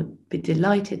 I would be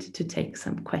delighted to take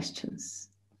some questions.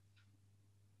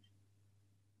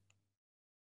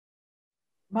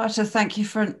 Marta, thank you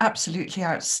for an absolutely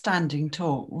outstanding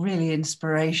talk, really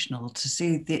inspirational to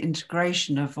see the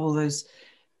integration of all those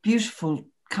beautiful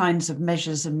kinds of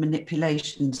measures and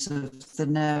manipulations of the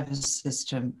nervous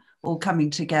system all coming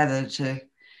together to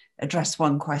address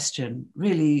one question.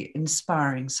 Really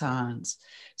inspiring science.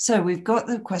 So we've got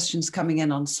the questions coming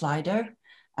in on Slido,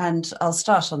 and I'll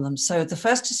start on them. So the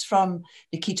first is from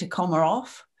Nikita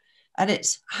Komarov, and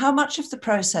it's: how much of the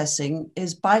processing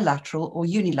is bilateral or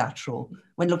unilateral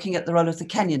when looking at the role of the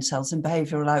Kenyan cells in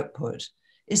behavioral output?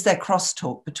 Is there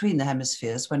crosstalk between the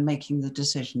hemispheres when making the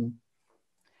decision?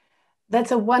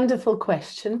 That's a wonderful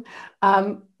question.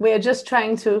 We are just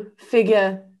trying to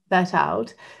figure that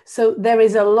out. So there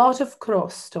is a lot of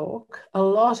crosstalk, a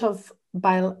lot of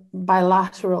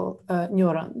bilateral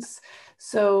neurons.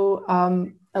 So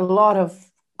a lot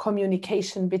of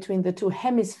communication between the two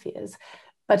hemispheres,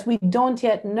 but we don't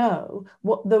yet know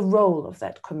what the role of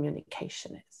that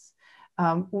communication is.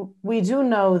 We do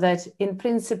know that in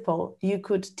principle, you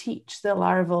could teach the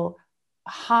larval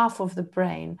half of the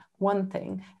brain one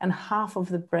thing and half of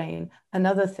the brain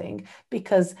another thing,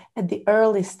 because at the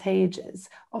early stages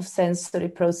of sensory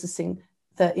processing,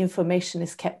 the information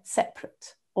is kept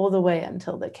separate all the way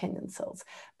until the Kenyan cells.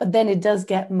 But then it does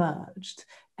get merged.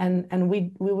 And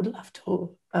we would love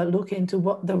to look into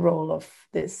what the role of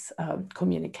this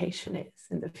communication is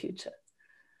in the future.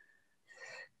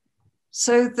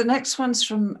 So the next one's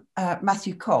from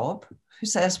Matthew Cobb, who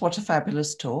says, "What a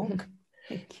fabulous talk."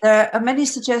 There are many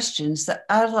suggestions that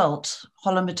adult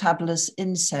holometabolous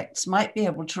insects might be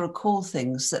able to recall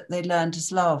things that they learned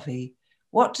as larvae.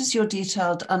 What does your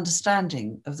detailed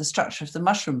understanding of the structure of the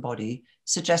mushroom body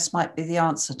suggest might be the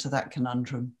answer to that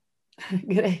conundrum?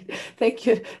 Great, thank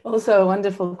you. Also a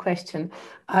wonderful question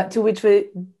to which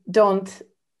we don't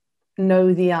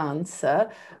know the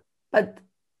answer, but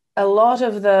a lot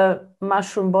of the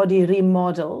mushroom body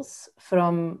remodels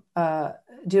from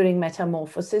during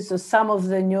metamorphosis. So some of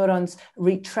the neurons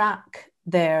retract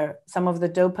some of the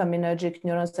dopaminergic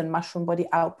neurons and mushroom body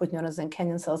output neurons and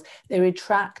Kenyan cells, they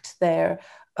retract their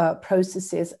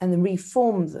processes and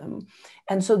reform them.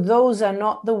 And so those are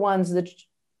not the ones that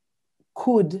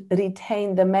could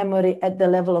retain the memory at the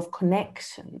level of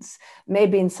connections,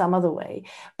 maybe in some other way.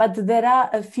 But there are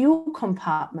a few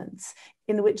compartments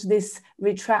in which this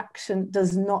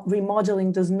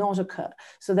remodeling does not occur.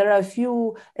 So there are a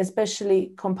few,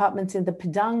 especially compartments in the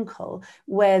peduncle,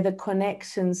 where the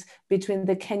connections between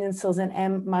the Kenyan cells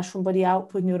and mushroom body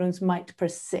output neurons might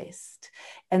persist.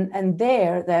 And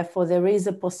therefore, there is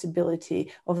a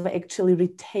possibility of actually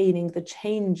retaining the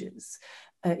changes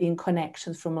in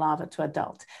connections from larva to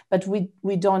adult. But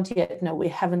we don't yet know. We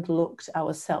haven't looked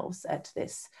ourselves at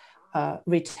this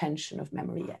retention of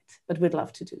memory yet, but we'd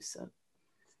love to do so.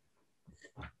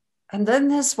 And then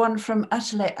there's one from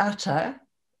Atale Atta.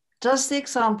 Does the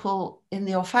example in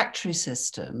the olfactory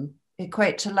system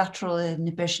equate to lateral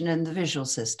inhibition in the visual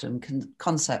system,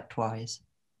 concept-wise?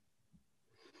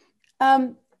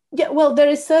 Yeah, well, there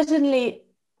is certainly,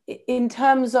 in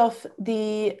terms of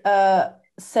the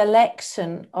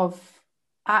selection of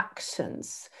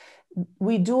actions,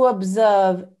 we do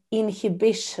observe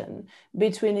inhibition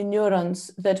between neurons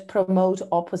that promote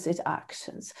opposite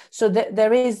actions. So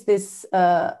there is this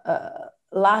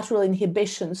lateral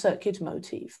inhibition circuit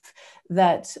motif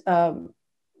that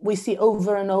we see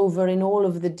over and over in all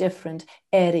of the different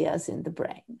areas in the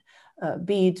brain,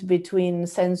 be it between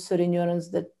sensory neurons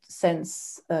that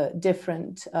sense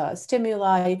different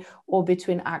stimuli, or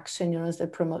between action neurons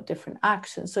that promote different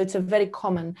actions. So it's a very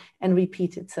common and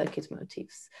repeated circuit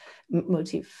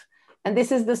motif. And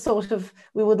this is the sort of,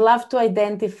 we would love to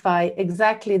identify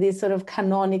exactly these sort of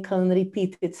canonical and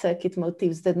repeated circuit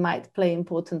motifs that might play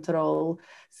important roles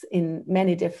in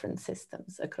many different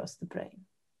systems across the brain.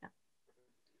 Yeah.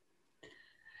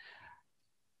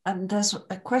 And there's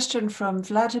a question from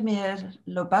Vladimir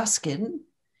Lobaskin.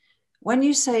 When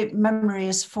you say memory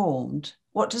is formed,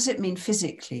 what does it mean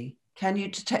physically? Can you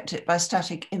detect it by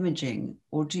static imaging,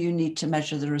 or do you need to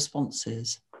measure the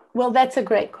responses? Well, that's a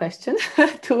great question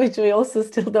to which we also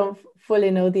still don't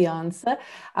fully know the answer.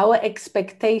 Our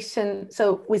expectation,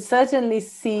 so we certainly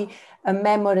see a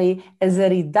memory as a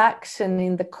reduction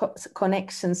in the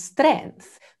connection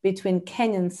strength between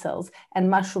Kenyan cells and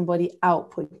mushroom body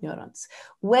output neurons.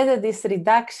 Whether this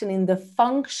reduction in the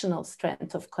functional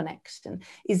strength of connection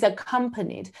is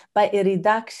accompanied by a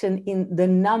reduction in the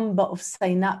number of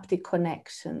synaptic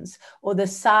connections or the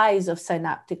size of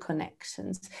synaptic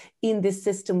connections in this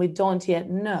system, we don't yet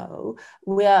know.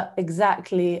 We are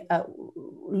exactly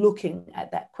looking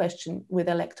at that question with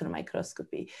electron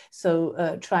microscopy.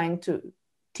 So trying to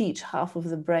teach half of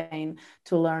the brain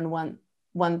to learn one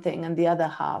thing and the other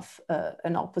half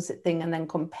an opposite thing, and then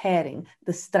comparing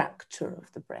the structure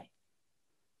of the brain,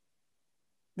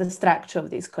 the structure of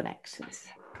these connections.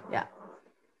 Yeah.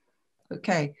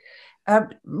 Okay.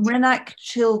 Renak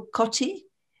Chilcotti,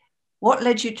 what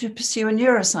led you to pursue a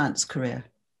neuroscience career?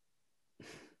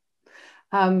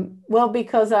 Well,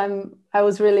 because I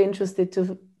was really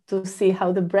interested to see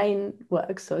how the brain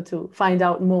works, so to find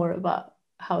out more about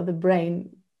how the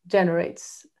brain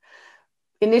generates.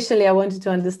 Initially, I wanted to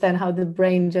understand how the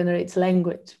brain generates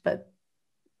language, but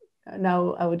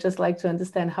now I would just like to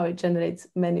understand how it generates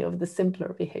many of the simpler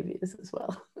behaviors as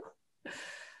well.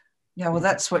 Yeah, well,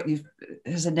 that's what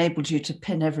has enabled you to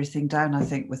pin everything down, I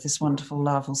think, with this wonderful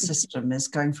larval system, is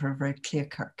going for a very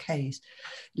clear-cut case.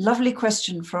 Lovely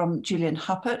question from Julian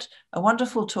Huppert. A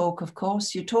wonderful talk, of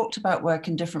course. You talked about work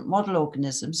in different model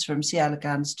organisms, from C.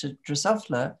 elegans to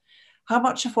Drosophila. How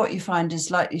much of what you find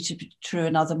is likely to be true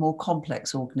in other more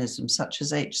complex organisms, such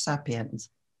as H. sapiens?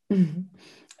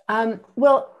 Mm-hmm.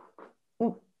 Well,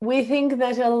 we think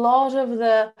that a lot of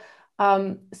the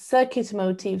circuit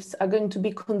motifs are going to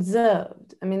be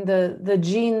conserved. I mean, the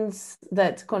genes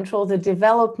that control the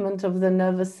development of the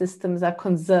nervous systems are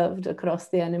conserved across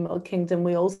the animal kingdom.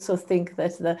 We also think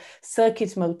that the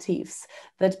circuit motifs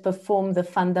that perform the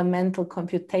fundamental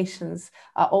computations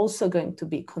are also going to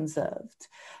be conserved.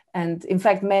 And in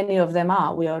fact, many of them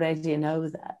are, we already know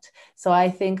that. So I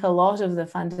think a lot of the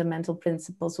fundamental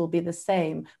principles will be the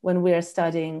same when we're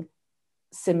studying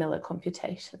similar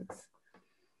computations.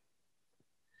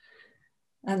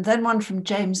 And then one from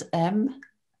James M.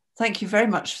 Thank you very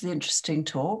much for the interesting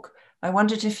talk. I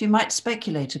wondered if you might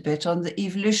speculate a bit on the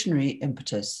evolutionary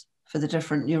impetus for the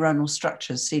different neuronal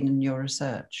structures seen in your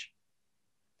research.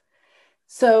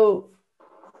 So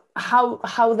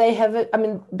how they have it, I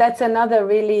mean, that's another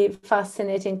really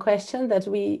fascinating question that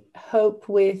we hope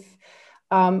with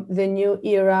the new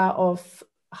era of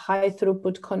high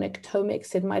throughput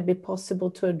connectomics, it might be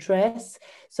possible to address.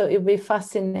 So it would be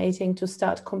fascinating to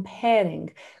start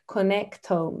comparing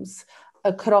connectomes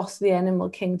across the animal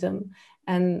kingdom.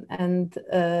 And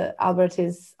Albert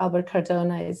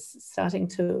Cardona is starting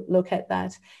to look at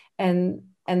that and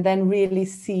then really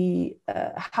see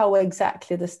how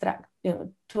exactly the structure,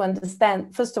 to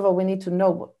understand, first of all, we need to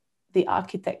know what the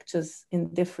architectures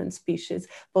in different species,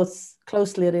 both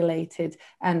closely related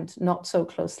and not so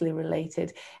closely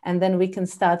related. And then we can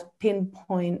start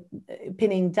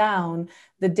pinning down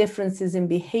the differences in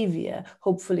behavior,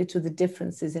 hopefully to the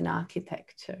differences in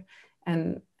architecture.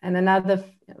 And another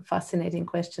fascinating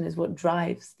question is what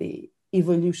drives the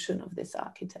evolution of this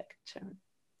architecture.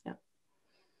 Yeah.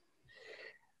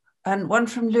 And one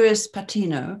from Luis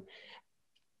Patino.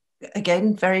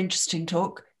 Again, very interesting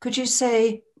talk. Could you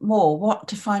say more what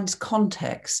defines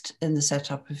context in the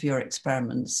setup of your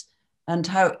experiments, and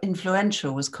how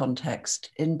influential was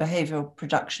context in behavioral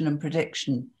production and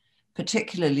prediction,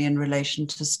 particularly in relation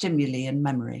to stimuli and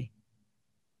memory?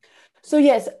 So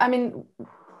yes, I mean,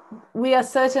 we are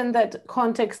certain that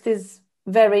context is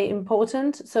very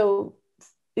important. So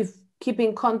if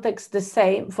keeping context the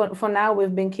same, for now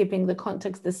we've been keeping the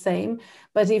context the same,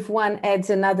 but if one adds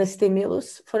another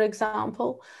stimulus, for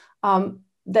example,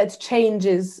 that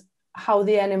changes how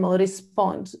the animal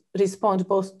respond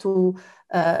both to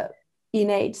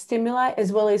innate stimuli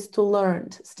as well as to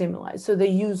learned stimuli. So they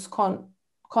use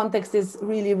context is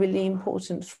really, really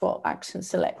important for action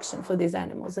selection for these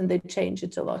animals, and they change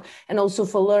it a lot. And also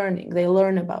for learning, they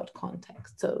learn about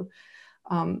context. So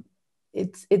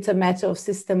it's a matter of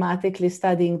systematically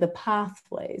studying the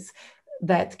pathways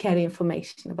that carry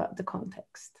information about the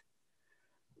context.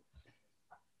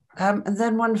 And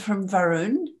then one from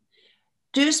Varun.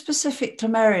 Do specific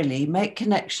glomeruli make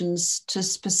connections to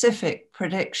specific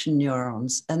prediction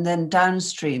neurons and then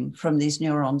downstream from these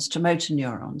neurons to motor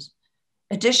neurons?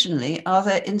 Additionally, are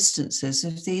there instances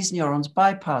of these neurons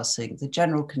bypassing the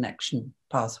general connection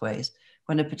pathways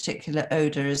when a particular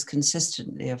odor is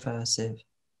consistently aversive?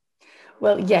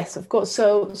 Well, yes, of course.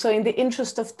 So in the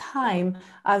interest of time,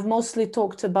 I've mostly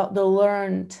talked about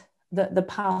the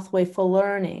pathway for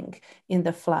learning in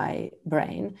the fly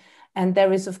brain. And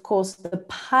there is, of course, the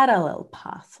parallel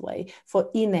pathway for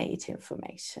innate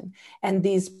information. And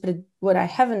what I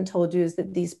haven't told you is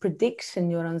that these prediction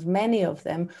neurons, many of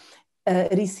them,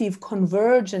 receive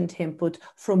convergent input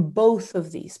from both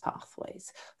of these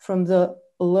pathways, from the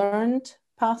learned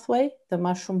pathway, the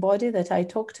mushroom body that I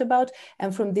talked about,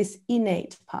 and from this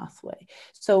innate pathway.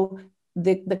 So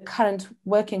the current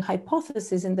working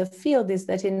hypothesis in the field is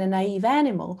that in a naive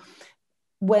animal,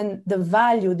 when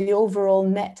the overall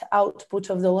net output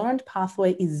of the learned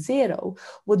pathway is zero,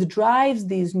 what drives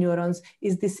these neurons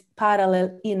is this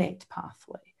parallel innate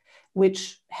pathway,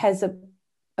 which has a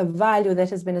value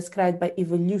that has been ascribed by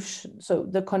evolution. So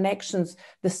the connections,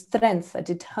 the strengths are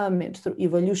determined through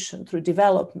evolution, through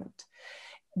development.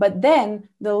 But then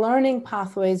the learning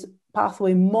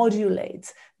pathway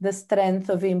modulates the strength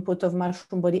of input of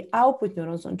mushroom body output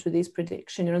neurons onto these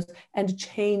prediction neurons and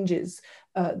changes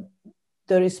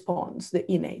the response, the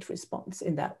innate response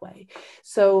in that way.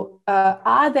 So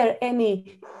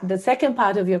the second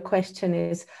part of your question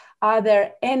is, are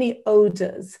there any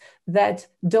odors that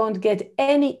don't get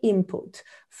any input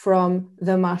from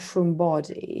the mushroom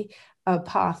body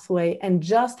pathway and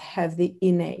just have the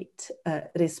innate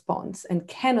response and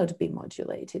cannot be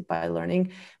modulated by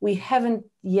learning? We haven't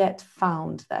yet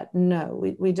found that. No,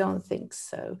 we don't think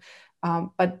so.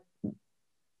 But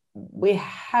we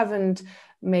haven't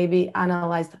maybe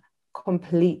analyzed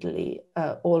completely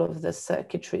all of the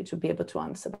circuitry to be able to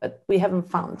answer, but we haven't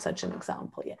found such an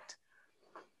example yet.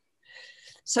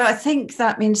 So I think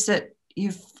that means that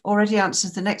you've already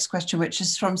answered the next question, which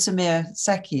is from Samir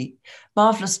Seki.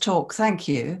 Marvelous talk, thank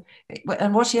you.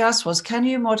 And what he asked was, can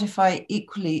you modify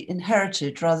equally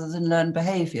inherited rather than learned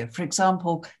behavior? For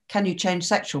example, can you change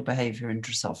sexual behavior in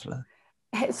Drosophila?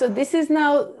 So this is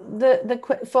now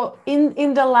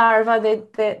in the larva,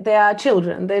 they are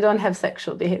children, they don't have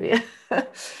sexual behavior.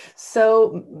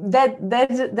 So that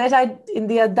in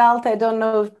the adult, I don't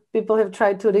know people have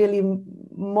tried to really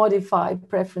modify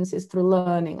preferences through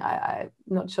learning. I'm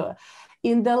not sure.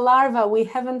 In the larva, we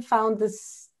haven't found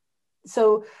this.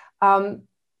 So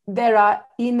there are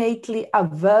innately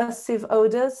aversive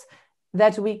odors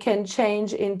that we can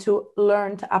change into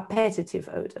learned appetitive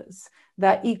odors.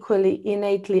 There are equally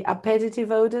innately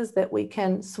appetitive odors that we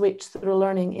can switch through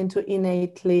learning into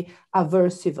innately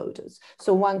aversive odors.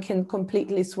 So one can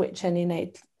completely switch an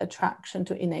innate attraction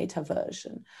to innate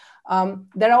aversion.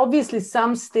 There are obviously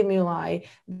some stimuli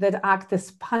that act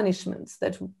as punishments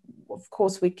that, of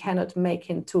course, we cannot make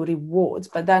into rewards,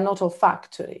 but they're not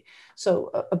olfactory.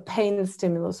 So a pain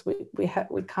stimulus, we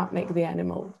can't make the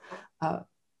animal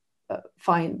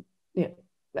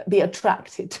be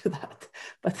attracted to that.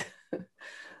 But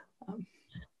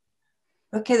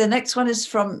okay, the next one is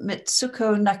from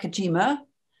Mitsuko Nakajima.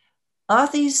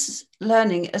 Are these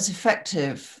learning as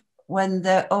effective when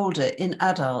they're older in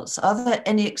adults? Are there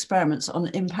any experiments on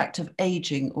the impact of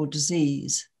aging or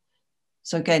disease?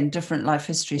 So again, different life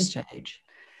history stage.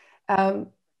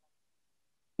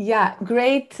 Yeah,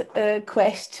 great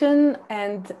question.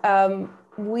 And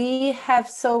we have,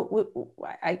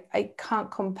 I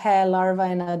can't compare larva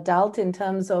and adult in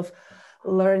terms of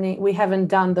learning. We haven't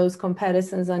done those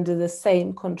comparisons under the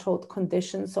same controlled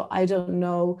conditions. So I don't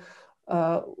know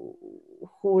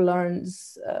who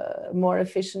learns more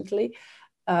efficiently.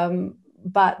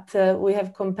 But we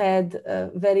have compared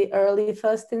very early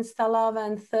first install larva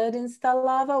and third install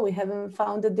larva. We haven't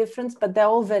found a difference, but they're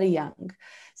all very young.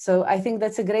 So I think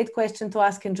that's a great question to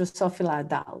ask in Drosophila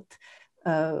adult,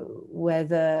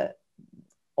 whether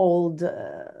old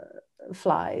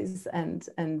flies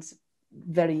and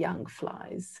very young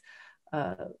flies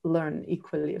learn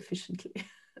equally efficiently.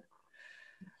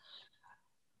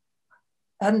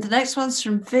 And the next one's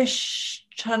from Vish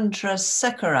Chandra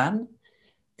Sekaran.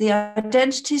 The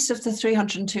identities of the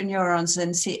 302 neurons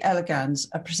in C. elegans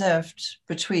are preserved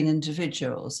between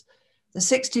individuals. The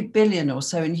 60 billion or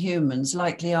so in humans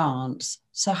likely aren't.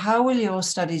 So how will your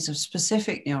studies of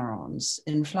specific neurons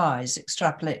in flies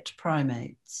extrapolate to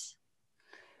primates?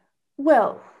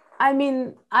 Well, I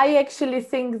mean, I actually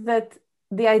think that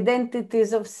the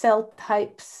identities of cell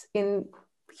types in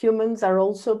humans are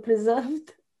also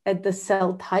preserved at the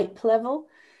cell type level.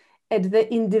 At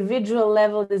the individual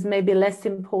level, this may be less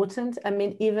important. I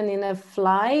mean, even in a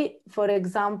fly, for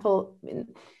example,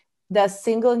 there are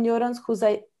single neurons whose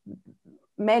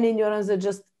many neurons are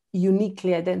just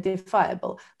uniquely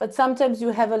identifiable. But sometimes you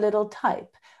have a little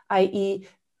type, i.e.,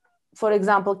 for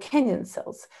example, Kenyan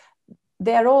cells.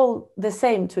 They're all the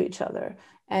same to each other.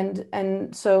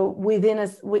 And so within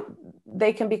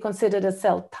they can be considered a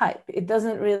cell type. It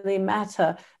doesn't really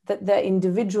matter that they're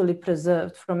individually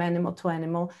preserved from animal to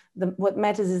animal. What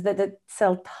matters is that the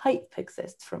cell type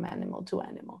exists from animal to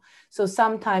animal. So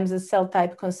sometimes a cell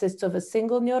type consists of a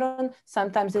single neuron,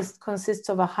 sometimes it consists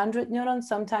of 100 neurons,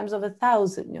 sometimes of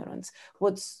 1,000 neurons.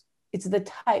 It's the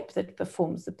type that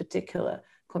performs the particular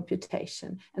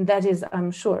computation. And that is,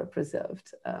 I'm sure,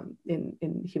 preserved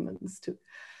in humans too.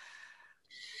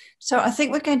 So I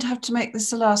think we're going to have to make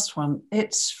this the last one.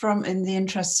 It's from, in the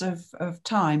interests of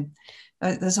time,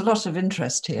 there's a lot of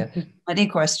interest here, many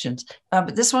questions.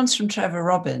 But this one's from Trevor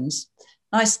Robbins.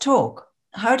 Nice talk.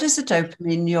 How does a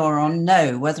dopamine neuron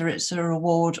know whether it's a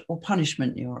reward or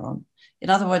punishment neuron? In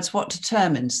other words, what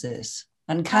determines this?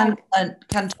 And can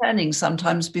turning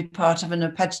sometimes be part of an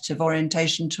appetitive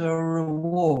orientation to a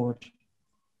reward?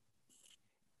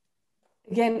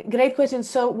 Again, great question.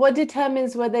 So what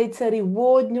determines whether it's a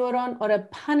reward neuron or a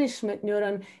punishment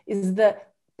neuron is the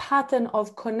pattern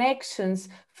of connections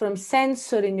from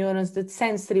sensory neurons that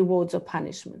sense rewards or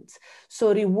punishments.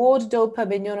 So reward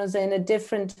dopamine neurons are in a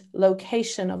different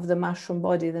location of the mushroom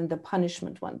body than the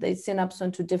punishment one. They synapse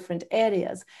onto different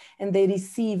areas and they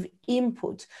receive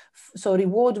input. So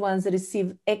reward ones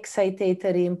receive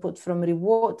excitatory input from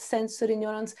reward sensory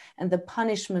neurons, and the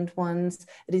punishment ones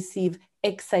receive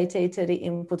excitatory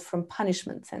input from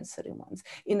punishment sensory ones.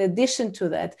 In addition to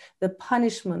that, the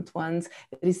punishment ones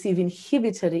receive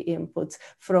inhibitory inputs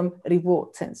from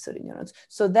reward sensory neurons.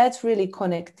 So that's really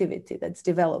connectivity, that's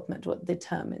development, what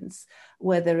determines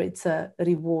whether it's a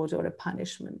reward or a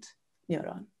punishment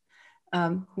neuron.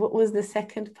 What was the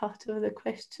second part of the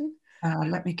question?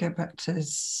 Let me go back to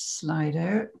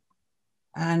Slido.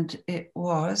 And it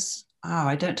was,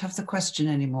 I don't have the question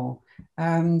anymore.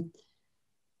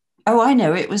 I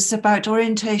know, it was about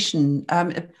orientation,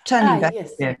 turning back.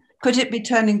 Yes. Could it be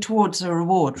turning towards a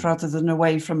reward rather than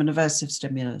away from an aversive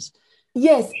stimulus?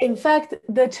 Yes, in fact,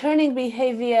 the turning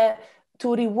behavior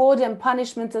to reward and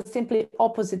punishment are simply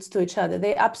opposites to each other.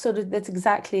 That's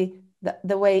exactly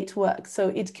the way it works. So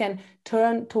it can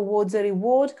turn towards a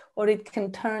reward, or it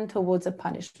can turn towards a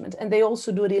punishment. And they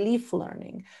also do relief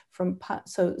learning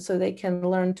so they can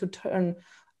learn to turn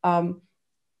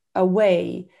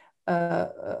away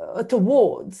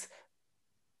towards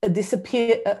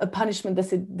a punishment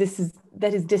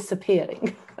that is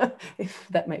disappearing, if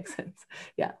that makes sense.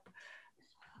 Yeah.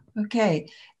 Okay.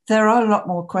 There are a lot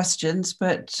more questions,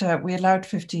 but we allowed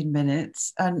 15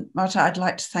 minutes. And Marta, I'd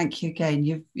like to thank you again.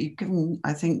 You've given,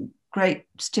 I think, great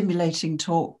stimulating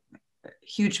talk,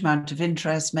 huge amount of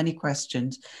interest, many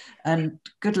questions, and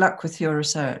good luck with your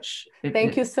research.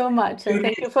 Thank you so much. And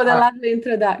thank you for the lovely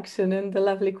introduction and the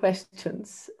lovely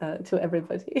questions to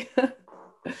everybody.